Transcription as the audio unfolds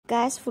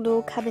gas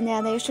flow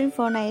carbonization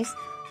furnace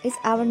is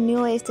our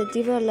newest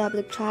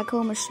developed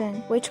charcoal machine,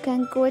 which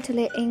can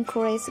greatly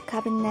increase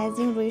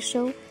carbonizing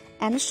ratio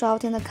and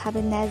shorten the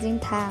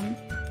carbonizing time.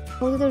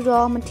 Put the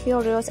raw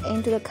materials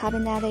into the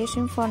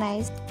carbonization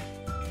furnace.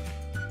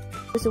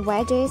 Use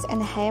wedges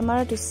and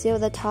hammer to seal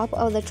the top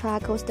of the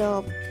charcoal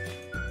stove.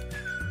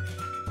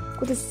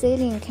 Good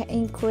sealing can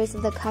increase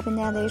the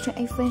carbonization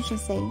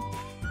efficiency.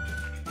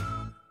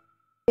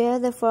 Fill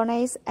the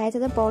furnace at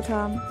the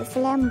bottom. The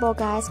flammable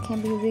gas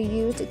can be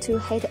reused to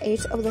heat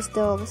each of the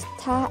stoves.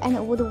 Tar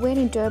and wood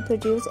vinegar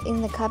produced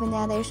in the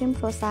carbonization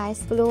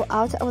process flow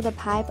out of the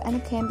pipe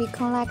and can be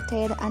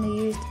collected and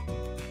used.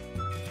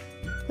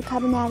 The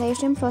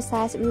carbonization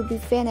process will be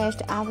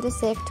finished after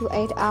 6 to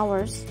 8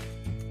 hours.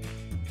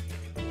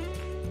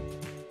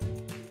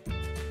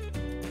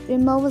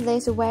 Remove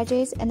these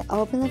wedges and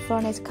open the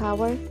furnace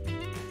cover.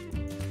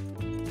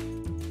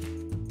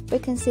 We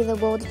can see the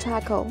wood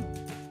charcoal.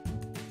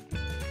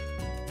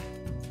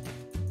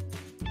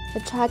 The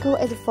charcoal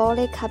is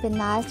fully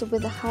carbonized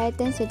with high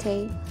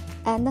density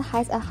and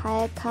has a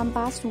high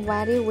combustion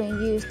value when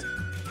used.